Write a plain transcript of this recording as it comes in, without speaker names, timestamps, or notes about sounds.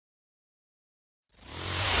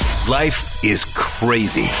Life is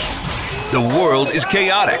crazy. The world is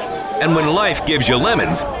chaotic. And when life gives you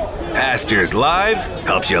lemons, Pastors Live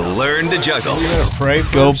helps you learn to juggle. Pray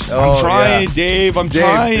first. I'm trying, Dave. I'm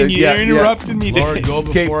trying. You interrupted me, Dave. Lord, go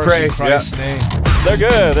before us in Christ's name. They're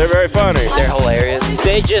good. They're very funny. They're hilarious.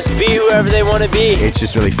 They just be whoever they want to be. It's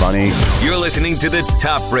just really funny. You're listening to the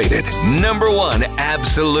top-rated, #1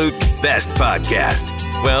 absolute best podcast.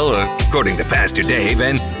 Well, according to Pastor Dave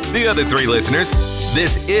and the other 3 listeners,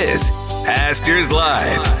 this is Pastors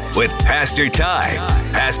Live with Pastor Ty,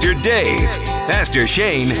 Pastor Dave, Pastor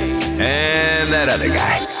Shane, and that other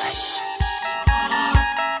guy.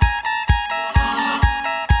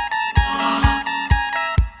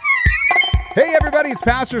 Hey everybody, it's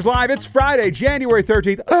Pastors Live. It's Friday, January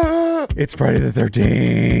 13th. It's Friday the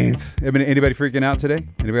 13th. Anybody freaking out today?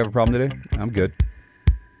 Anybody have a problem today? I'm good.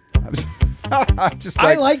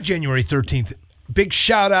 I like January 13th. Big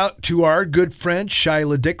shout out to our good friend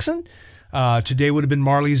Shyla Dixon. Today would have been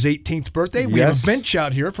Marley's 18th birthday. We have a bench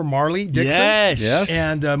out here for Marley Dixon. Yes.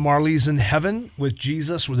 And Marley's in heaven with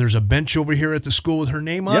Jesus. There's a bench over here at the school with her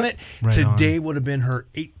name on it. Right Today would have been her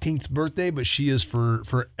 18th birthday, but she is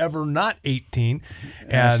forever not 18.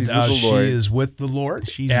 And she is with the Lord.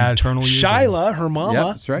 She's eternally Shyla, her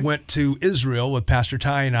mama, that's right. went to Israel with Pastor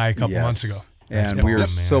Ty and I a couple months ago. And we are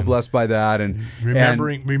so blessed by that, and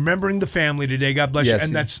remembering the family today. God bless you.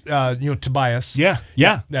 And that's Tobias.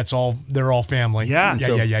 Yeah. That's all. They're all family. Yeah.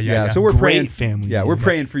 So we're praying. Family. Yeah, we're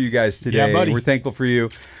praying for you guys today. Yeah, buddy. We're thankful for you.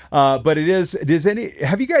 But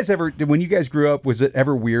have you guys ever, when you guys grew up, was it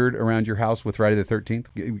ever weird around your house with Friday the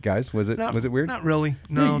 13th? Guys, was it weird? Not really.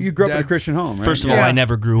 No. You grew up in a Christian home, right? First of all, I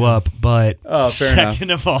never grew up, but fair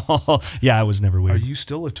second of all, I was never weird. Are you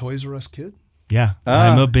still a Toys R Us kid? Yeah,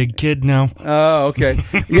 I'm a big kid now. Oh, okay.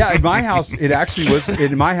 Yeah, in my house, it actually was.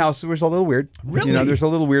 In my house, it was a little weird. Really? There's a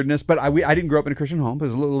little weirdness, but I didn't grow up in a Christian home.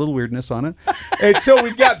 There's a little weirdness on it. And so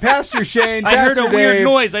we've got Pastor Shane, I heard Pastor a weird Dave.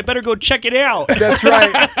 noise. I better go check it out. That's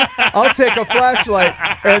right. I'll take a flashlight.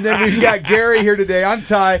 And then we've got Gary here today. I'm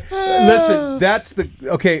Ty. Listen, that's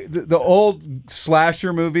the old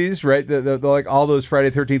slasher movies, right? The like all those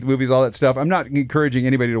Friday the 13th movies, all that stuff. I'm not encouraging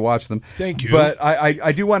anybody to watch them. Thank you. But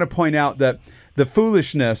I do want to point out that the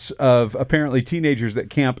foolishness of apparently teenagers that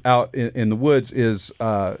camp out in the woods is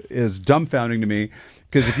dumbfounding to me.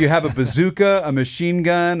 Because if you have a bazooka, a machine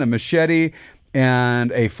gun, a machete, and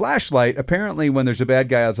a flashlight, apparently when there's a bad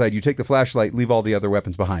guy outside, you take the flashlight, leave all the other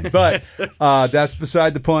weapons behind. But that's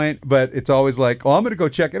beside the point. But it's always like, I'm going to go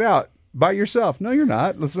check it out. By yourself. No, you're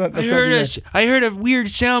not. I heard a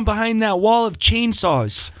weird sound behind that wall of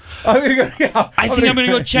chainsaws. I'm going to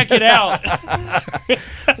go check it out.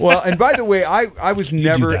 Well, and by the way, I was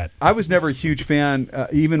never a huge fan,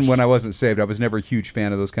 even when I wasn't saved. I was never a huge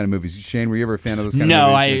fan of those kind of movies. Shane, were you ever a fan of those kind of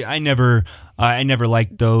movies? No, I never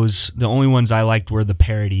liked those. The only ones I liked were the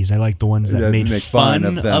parodies. I liked the ones that made fun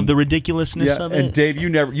of the ridiculousness of it. And Dave,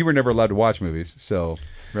 you were never allowed to watch movies, so.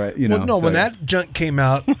 Right, when that junk came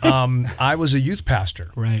out, I was a youth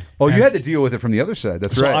pastor. Right. Oh, you had to deal with it from the other side.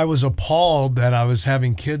 That's right. So I was appalled that I was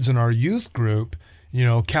having kids in our youth group,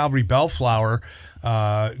 Calvary Bellflower,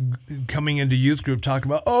 coming into youth group talking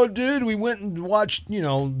about, oh, dude, we went and watched,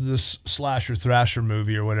 this slasher thrasher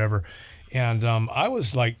movie or whatever. And I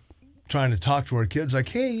was like trying to talk to our kids like,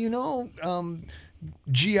 hey,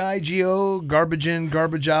 G-I-G-O, garbage in,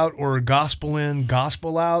 garbage out, or gospel in,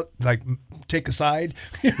 gospel out, like take a side.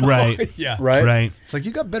 Right. Yeah. Right. It's like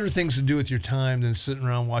you got better things to do with your time than sitting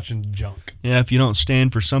around watching junk. Yeah, if you don't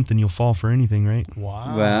stand for something, you'll fall for anything, right?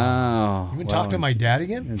 Wow. You been talking to my dad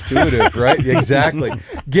again? Intuitive, right? Exactly.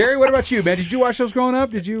 Gary, what about you, man? Did you watch those growing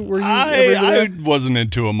up? I wasn't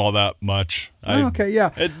into them all that much. Okay,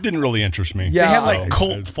 yeah. It didn't really interest me. Yeah, they had like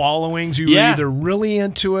cult followings. You were either really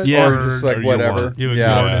into it or just like whatever. You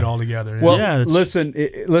ignored it altogether. Well, listen,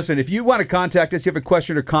 if you want to contact us, you have a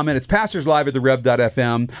question or comment, it's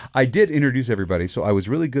pastorslive@therev.fm. I did introduce everybody, so I was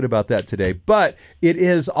really good about that today. But it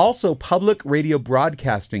is also Public Radio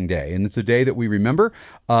Broadcasting Day, and it's a day that we remember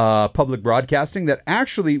public broadcasting that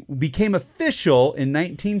actually became official in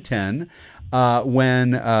 1910.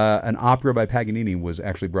 When an opera by Paganini was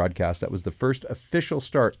actually broadcast. That was the first official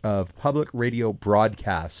start of public radio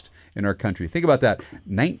broadcast in our country. Think about that.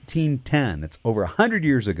 1910. It's over 100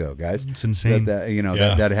 years ago, guys. It's insane.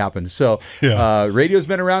 That happened. So radio's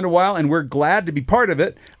been around a while, and we're glad to be part of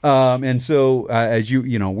it. And so as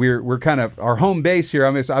we're kind of our home base here.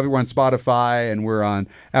 I mean, we're on Spotify and we're on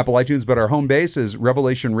Apple iTunes, but our home base is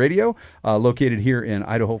Revelation Radio, located here in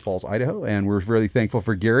Idaho Falls, Idaho. And we're really thankful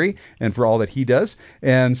for Gary and for all that he does.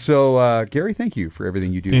 And so, Gary, thank you for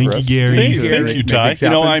everything you do for us. Thank you, Gary. Thank you, Ty.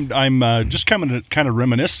 I'm just kind of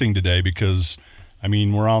reminiscing today because I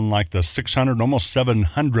mean, we're on like the 600, almost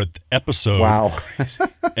 700th episode. Wow.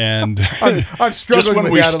 And I'm struggling just when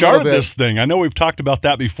with we that a little started bit. this thing, I know we've talked about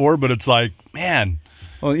that before, but it's like, man,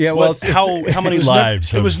 Well, yeah. Well, how many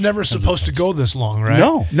lives? It was never supposed to go this long, right?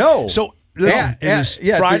 no. So listen, it is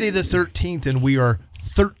yeah, Friday the 13th, and we are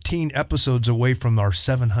 13 episodes away from our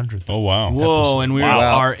 700th. Oh, wow. Whoa, and we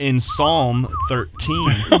Wow. are in Psalm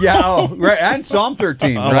 13. Yeah. Oh, right. And Psalm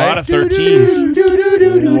 13. A right. lot of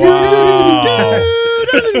 13s. Wow.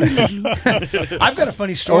 I've got a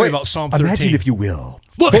funny story about Psalm 13. Imagine, if you will.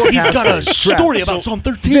 Look, he's got a story Travis. about Psalm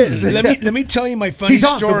 13. Let me tell you my funny He's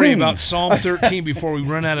on the story wing. about Psalm 13 before we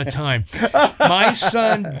run out of time. My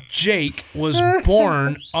son Jake was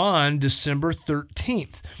born on December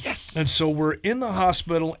 13th. Yes. And so we're in the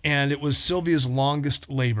hospital, and it was Sylvia's longest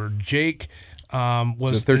labor. Jake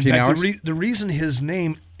was So 13 in fact, hours? The reason his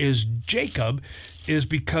name is Jacob is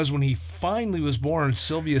because when he finally was born,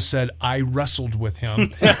 Sylvia said, I wrestled with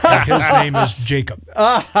him. Like his name is Jacob.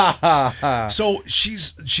 So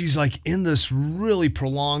she's like in this really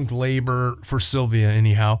prolonged labor for Sylvia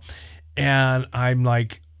anyhow. And I'm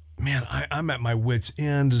like, man, I'm at my wit's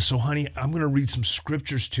end. So, honey, I'm going to read some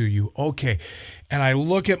scriptures to you. Okay. And I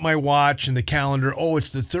look at my watch and the calendar. Oh,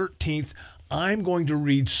 it's the 13th. I'm going to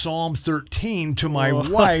read Psalm 13 to my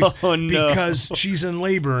wife because she's in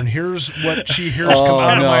labor. And here's what she hears come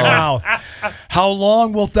out of my mouth. How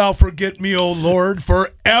long wilt thou forget me, O Lord?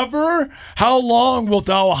 Forever? How long wilt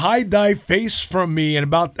thou hide thy face from me?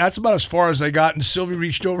 And that's about as far as I got. And Sylvia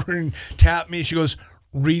reached over and tapped me. She goes,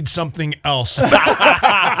 read something else.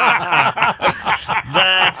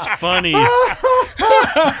 That's funny.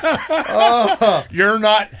 You're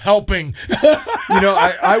not helping.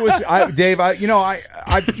 Dave,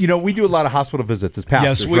 we do a lot of hospital visits as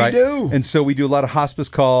pastors, Yes, we right? do. And so we do a lot of hospice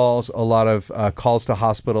calls, a lot of calls to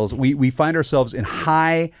hospitals. We find ourselves in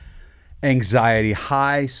high anxiety,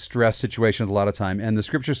 high stress situations a lot of time. And the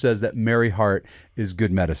scripture says that merry heart is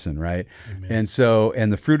good medicine, right? Amen. And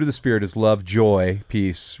the fruit of the Spirit is love, joy,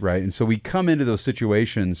 peace, right? And so we come into those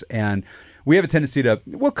situations and we have a tendency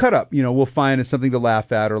we'll cut up, we'll find something to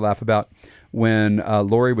laugh at or laugh about. When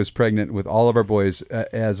Lori was pregnant with all of our boys,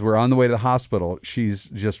 as we're on the way to the hospital,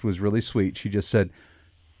 was really sweet. She just said,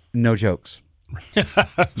 no jokes.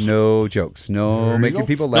 No jokes. No making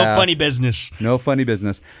people laugh. No funny business. No funny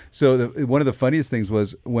business. So one of the funniest things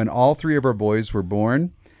was when all three of our boys were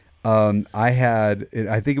born, I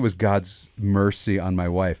think it was God's mercy on my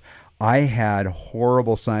wife. I had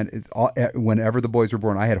horrible whenever the boys were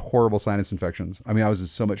born, I had horrible sinus infections. I mean, I was in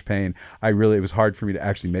so much pain. It was hard for me to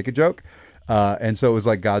actually make a joke. And so it was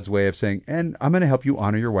like God's way of saying, and I'm going to help you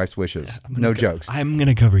honor your wife's wishes. No jokes. I'm going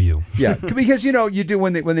to cover you. Yeah, because you do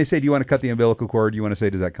when they say, do you want to cut the umbilical cord? You want to say,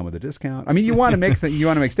 does that come with a discount? I mean, you want to make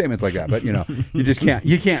statements like that, but you just can't.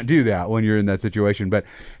 You can't do that when you're in that situation. But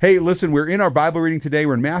hey, listen, we're in our Bible reading today.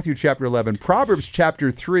 We're in Matthew chapter 11, Proverbs chapter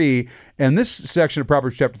 3, and this section of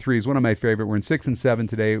Proverbs chapter 3 is one of my favorite. We're in 6 and 7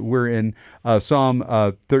 today. We're in Psalm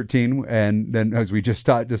 13, and then as we just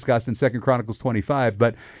discussed in 2 Chronicles 25,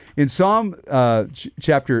 but in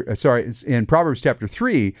in Proverbs chapter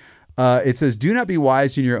 3, it says, do not be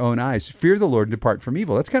wise in your own eyes. Fear the Lord and depart from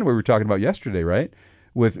evil. That's kind of what we were talking about yesterday, right?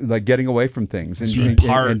 With like getting away from things and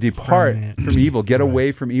depart from evil. Get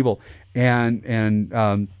away from evil.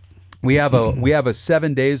 And we have a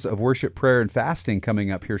 7 days of worship, prayer, and fasting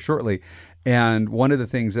coming up here shortly. And one of the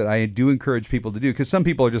things that I do encourage people to do, because some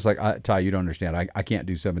people are just like, Ty, you don't understand. I can't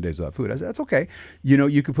do 7 days without food. I said, that's okay.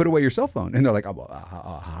 You could put away your cell phone. And they're like,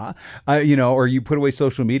 or you put away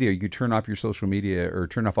social media. You could turn off your social media or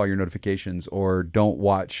turn off all your notifications or don't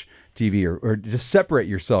watch TV or just separate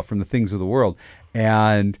yourself from the things of the world.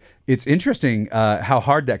 And it's interesting how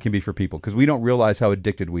hard that can be for people because we don't realize how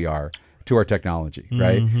addicted we are to our technology,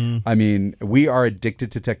 right? Mm-hmm. I mean, we are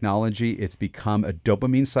addicted to technology. It's become a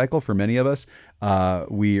dopamine cycle for many of us.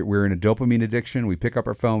 We're in a dopamine addiction. We pick up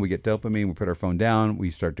our phone, we get dopamine, we put our phone down,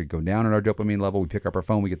 we start to go down on our dopamine level, we pick up our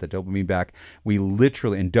phone, we get the dopamine back.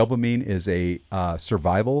 And dopamine is a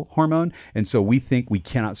survival hormone, and so we think we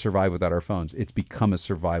cannot survive without our phones. It's become a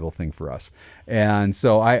survival thing for us. And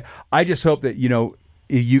so I just hope that,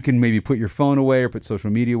 you can maybe put your phone away or put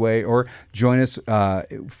social media away or join us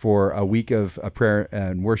for a week of prayer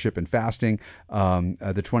and worship and fasting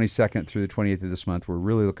the 22nd through the 28th of this month. We're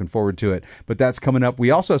really looking forward to it. But that's coming up.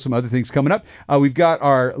 We also have some other things coming up. We've got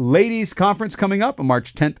our ladies conference coming up on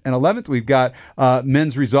March 10th and 11th. We've got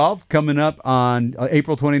Men's Resolve coming up on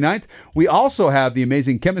April 29th. We also have the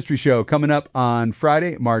Amazing Chemistry Show coming up on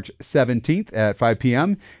Friday, March 17th at 5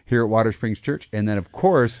 p.m. here at Watersprings Church. And then, of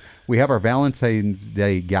course, we have our Valentine's Day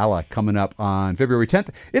Day Gala coming up on February 10th.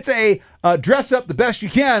 It's a dress up the best you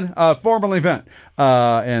can formal event.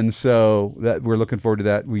 And so that we're looking forward to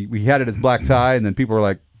that. We had it as black tie, and then people were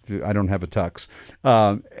like, I don't have a tux.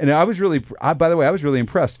 And I was really, by the way, I was really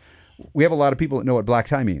impressed. We have a lot of people that know what black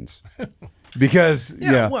tie means. Because,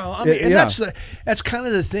 well, I mean, and that's kind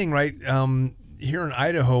of the thing, right? Here in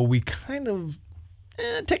Idaho, we kind of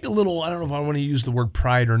take a little, I don't know if I want to use the word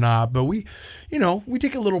pride or not, but we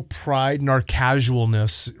take a little pride in our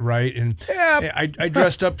casualness, right? And I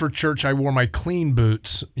dressed up for church. I wore my clean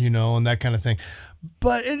boots, and that kind of thing.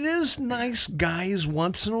 But it is nice, guys,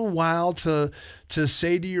 once in a while to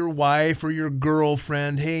say to your wife or your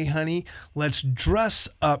girlfriend, hey, honey, let's dress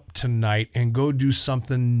up tonight and go do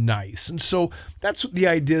something nice. And so that's the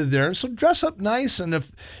idea there. And so dress up nice. And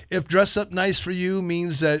if dress up nice for you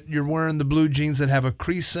means that you're wearing the blue jeans that have a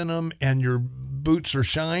crease in them and your boots are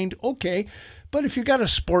shined, okay. But if you got a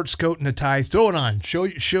sports coat and a tie, throw it on. Show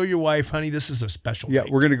your wife, honey, this is a special night.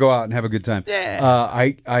 We're going to go out and have a good time.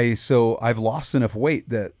 Yeah. So I've lost enough weight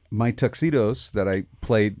that my tuxedos that I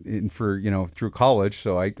played in for, through college,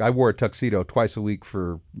 so I wore a tuxedo twice a week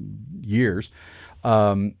for years.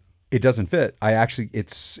 It doesn't fit.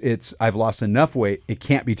 I've lost enough weight. It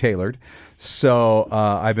can't be tailored. So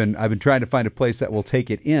I've been trying to find a place that will take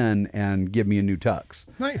it in and give me a new tux.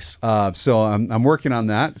 Nice. So I'm working on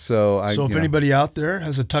that. So if anybody out there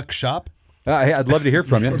has a tux shop, I'd love to hear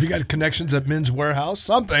from you. Or if you got connections at Men's Warehouse,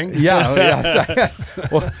 something. Yeah.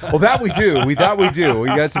 Well, that we do. We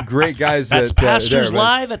got some great guys. That's Pastors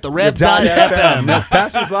Live at the Rev.fm. That's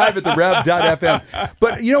Pastors Live at the Rev.fm.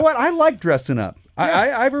 But you know what? I like dressing up.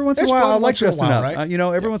 I every once in a while I like dressing up. Right?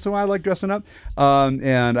 Every once in a while I like dressing up.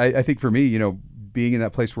 And I think for me, being in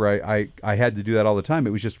that place where I had to do that all the time, it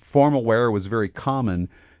was just formal wear was very common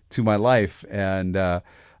to my life. And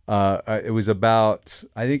it was about,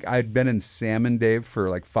 I think I'd been in Salmon, Dave,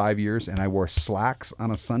 for like 5 years, and I wore slacks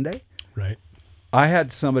on a Sunday. Right. I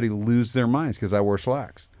had somebody lose their minds because I wore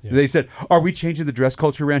slacks. Yeah. They said, are we changing the dress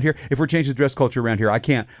culture around here? If we're changing the dress culture around here, I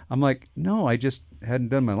can't. I'm like, no, I just hadn't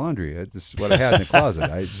done my laundry. This is what I had in the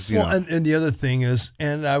closet. I just, And the other thing is,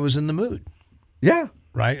 and I was in the mood. Yeah.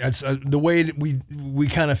 Right. That's the way that we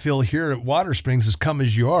kind of feel here at Watersprings is come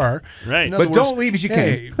as you are. Right. But don't leave as you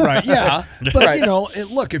came. Right. Yeah. But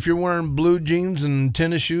look, if you're wearing blue jeans and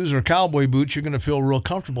tennis shoes or cowboy boots, you're going to feel real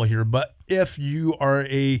comfortable here. But if you are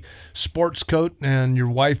a sports coat and your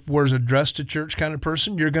wife wears a dress to church kind of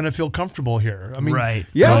person, you're going to feel comfortable here. I mean, right.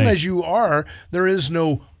 Come as you are, there is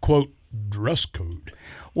no quote dress code.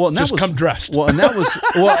 Well, and just come dressed. Well, and that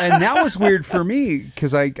was weird for me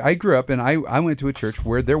because I grew up and I went to a church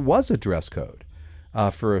where there was a dress code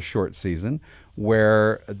for a short season,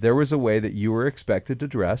 where there was a way that you were expected to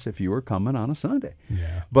dress if you were coming on a Sunday.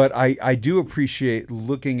 Yeah. But I do appreciate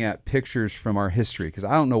looking at pictures from our history because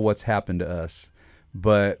I don't know what's happened to us,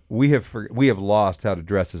 but we have lost how to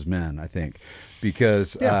dress as men, I think.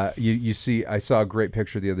 Because you see, I saw a great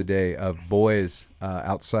picture the other day of boys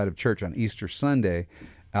outside of church on Easter Sunday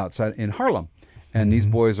outside in Harlem. And these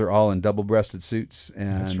boys are all in double-breasted suits,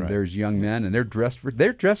 and there's young men, and they're dressed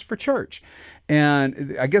for church.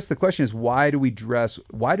 And I guess the question is, why would we dress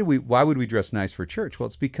nice for church? Well,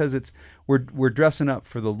 it's because we're dressing up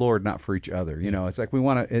for the Lord, not for each other. It's like we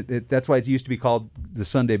want to. That's why it used to be called the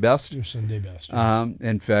Sunday best. Your Sunday best. Yeah.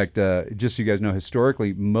 In fact, just so you guys know,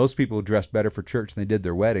 historically, most people dressed better for church than they did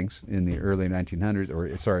their weddings in the early 1900s,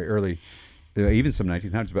 early, even some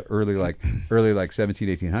 1900s, but early like 17,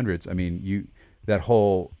 1800s. I mean, that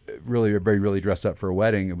whole really dressed up for a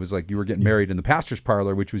wedding. It was like you were getting married in the pastor's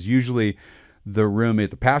parlor, which was usually the room at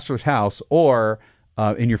the pastor's house or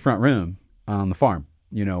in your front room on the farm,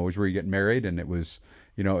 was where you get married. And it was,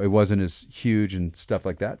 it wasn't as huge and stuff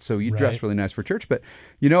like that. So you dress really nice for church. But,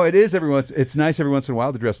 it's nice every once in a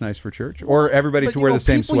while to dress nice for church or everybody to wear the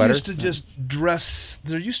same sweater. Used to just dress.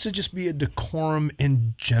 There used to just be a decorum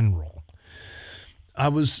in general. I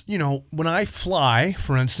was, when I fly,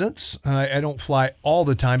 for instance, I don't fly all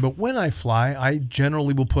the time, but when I fly, I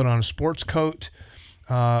generally will put on a sports coat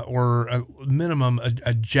or a minimum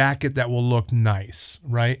a jacket that will look nice,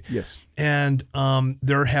 right? Yes. And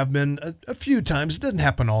there have been a few times, it doesn't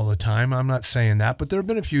happen all the time, I'm not saying that, but there have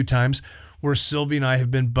been a few times where Sylvie and I have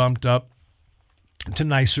been bumped up to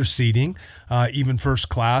nicer seating, even first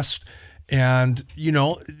class, and,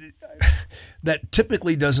 that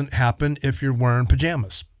typically doesn't happen if you're wearing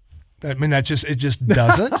pajamas. I mean, it just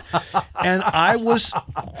doesn't. And I was,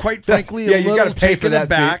 quite frankly, a little taken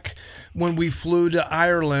aback when we flew to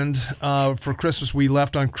Ireland for Christmas, we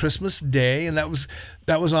left on Christmas Day, and that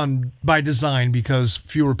was on by design because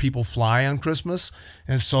fewer people fly on Christmas,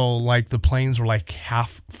 and so like the planes were like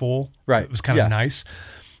half full. Right. It was kind of nice.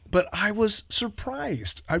 But I was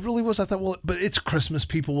surprised. I really was. I thought, well, but it's Christmas.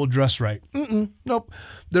 People will dress right. Nope.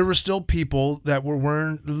 There were still people that were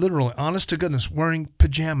wearing, literally, honest to goodness, wearing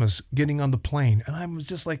pajamas getting on the plane. And I was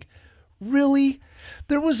just like, really?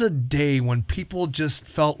 There was a day when people just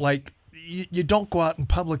felt like you don't go out in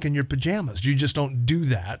public in your pajamas. You just don't do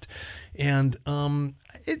that. And I'm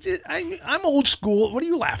old school. What are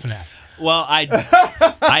you laughing at? Well, I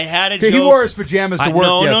had a joke. He wore his pajamas to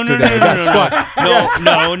work yesterday.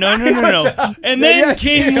 No. And then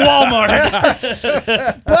came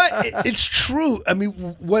Walmart. But it's true. I mean,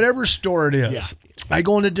 whatever store it is, I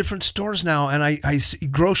go into different stores now, and I see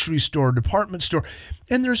grocery store, department store,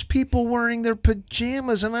 and there's people wearing their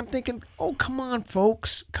pajamas, and I'm thinking, oh, come on,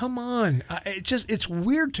 folks, come on. It's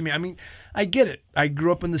weird to me. I mean, I get it. I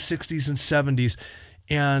grew up in the 60s and 70s.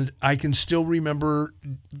 And I can still remember,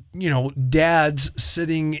 dads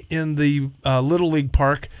sitting in the Little League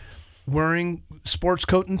park wearing sports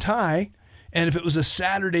coat and tie. And if it was a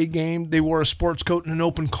Saturday game, they wore a sports coat and an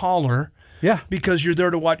open collar. Yeah. Because you're there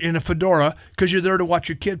to watch, in a fedora, because you're there to watch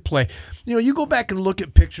your kid play. You go back and look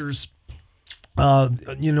at pictures. I'm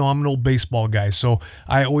an old baseball guy, so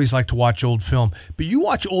I always like to watch old film. But you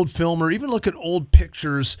watch old film or even look at old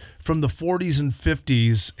pictures from the 40s and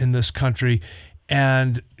 50s in this country,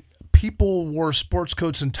 and people wore sports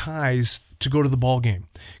coats and ties to go to the ball game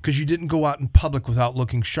because you didn't go out in public without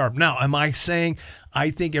looking sharp. Now, am I saying I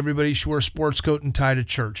think everybody should wear a sports coat and tie to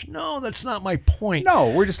church? No, that's not my point. No,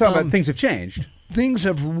 we're just talking about things have changed. Things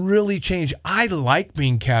have really changed. I like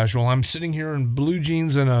being casual. I'm sitting here in blue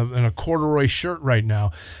jeans and a corduroy shirt right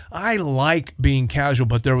now. I like being casual,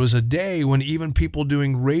 but there was a day when even people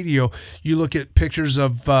doing radio, you look at pictures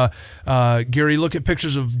of, Gary, look at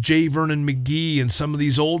pictures of J. Vernon McGee and some of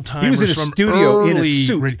these old timers He was in a from studio in a early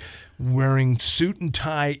suit. Wearing suit and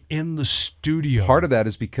tie in the studio. Part of that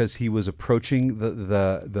is because he was approaching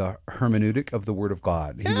the hermeneutic of the Word of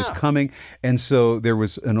God. He was coming, and so there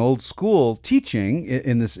was an old school teaching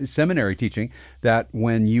in this seminary teaching that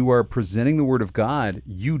when you are presenting the Word of God,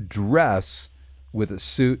 you dress with a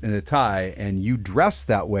suit and a tie, and you dress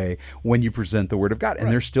that way when you present the Word of God.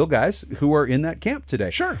 And there's still guys who are in that camp today.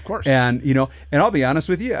 Sure, of course. And and I'll be honest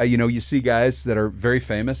with you, you see guys that are very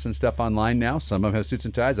famous and stuff online now. Some of them have suits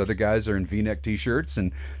and ties. Other guys are in V-neck T-shirts,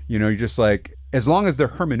 and you're just like, as long as their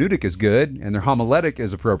hermeneutic is good and their homiletic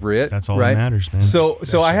is appropriate, that's all right? that matters, man.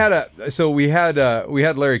 So we had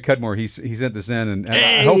Larry Cudmore. He sent this in,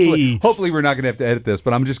 and hopefully we're not going to have to edit this,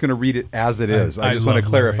 but I'm just going to read it as it is. I just want to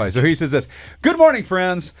clarify. Larry. So he says this: Good morning,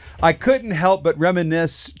 friends. I couldn't help but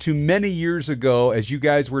reminisce to many years ago as you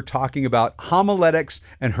guys were talking about homiletics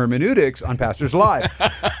and hermeneutics on Pastors Live.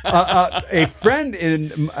 A friend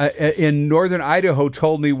in northern Idaho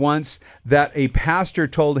told me once that a pastor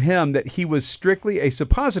told him that he was strictly a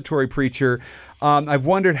suppository preacher. I've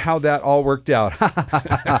wondered how that all worked out.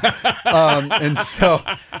 And so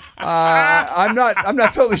I'm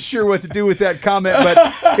not totally sure what to do with that comment,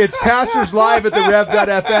 but it's Pastors Live at the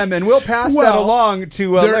Rev.fm, and we'll pass that along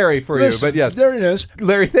to Larry for you. But yes, there it is.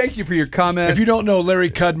 Larry, thank you for your comment. If you don't know,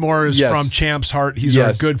 Larry Cudmore is from Champ's Heart. He's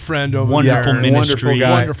our good friend over wonderful there. Ministry.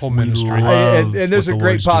 Wonderful ministry. And there's a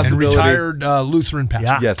great possibility. And retired Lutheran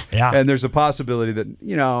pastor. Yes. Yeah. And there's a possibility that,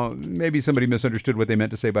 maybe somebody misunderstood what they meant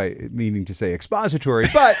to say by meaning to say expository.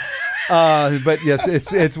 But yes,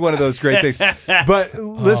 it's one of those great things. But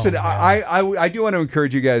listen, I do want to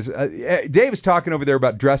encourage you guys. Dave is talking over there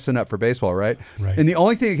about dressing up for baseball, right? Right. And the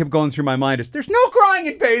only thing that kept going through my mind is there's no crying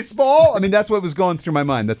in baseball. I mean, that's what was going through my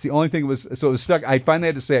mind. That's the only thing it was stuck. I finally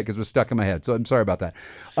had to say it because it was stuck in my head. So I'm sorry about that.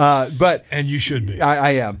 And you should be.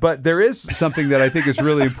 I am. But there is something that I think is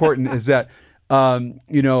really important is that,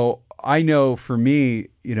 I know for me,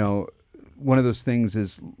 one of those things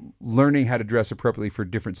is learning how to dress appropriately for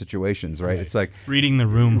different situations, right? It's like reading the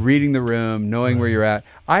room, knowing where you're at.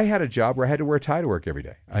 I had a job where I had to wear a tie to work every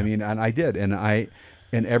day. I mean, and I did. And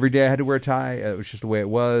every day I had to wear a tie. It was just the way it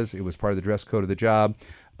was. It was part of the dress code of the job.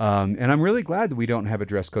 And I'm really glad that we don't have a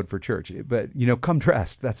dress code for church. But, come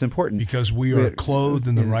dressed. That's important. Because we are clothed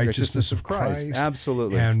in the righteousness of Christ.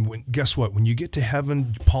 Absolutely. And guess what? When you get to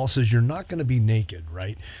heaven, Paul says you're not going to be naked,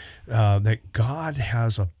 right? That God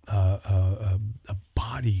has a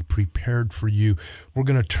body prepared for you. We're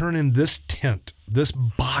going to turn in this tent, this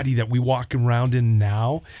body that we walk around in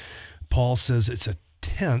now. Paul says it's a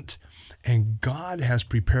tent. And God has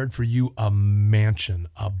prepared for you a mansion,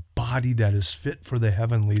 a body that is fit for the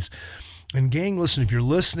heavenlies. And gang, listen, if you're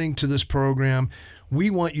listening to this program, we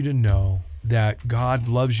want you to know that God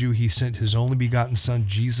loves you. He sent his only begotten Son,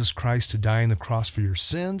 Jesus Christ, to die on the cross for your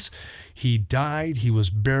sins. He died, he was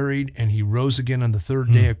buried, and he rose again on the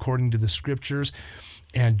third day according to the scriptures.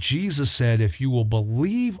 And Jesus said, if you will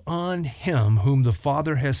believe on him whom the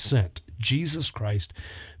Father has sent, Jesus Christ,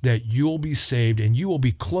 that you'll be saved and you will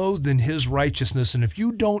be clothed in his righteousness. And if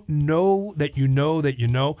you don't know that you know that you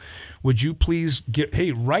know, would you please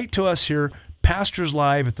write to us here,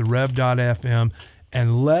 pastorslive@therev.fm,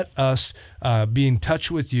 and let us be in touch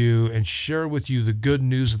with you and share with you the good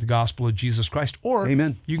news of the gospel of Jesus Christ. Or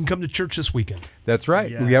Amen. You can come to church this weekend. That's right.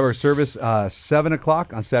 Yes. We have our service 7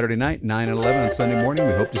 o'clock on Saturday night, 9 and 11 on Sunday morning.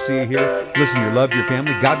 We hope to see you here. Listen, you're loved, your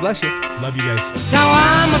family. God bless you. Love you guys. Now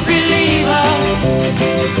I'm a believer,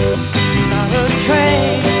 not a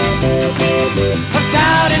trace of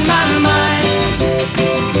doubt in my mind.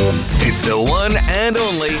 It's the one and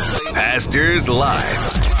only Pastors Live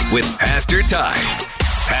with Pastor Ty,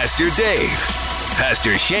 Pastor Dave,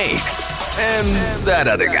 Pastor Shane, and that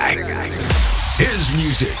other guy. His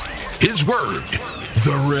music, his word,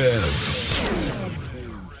 The Rev.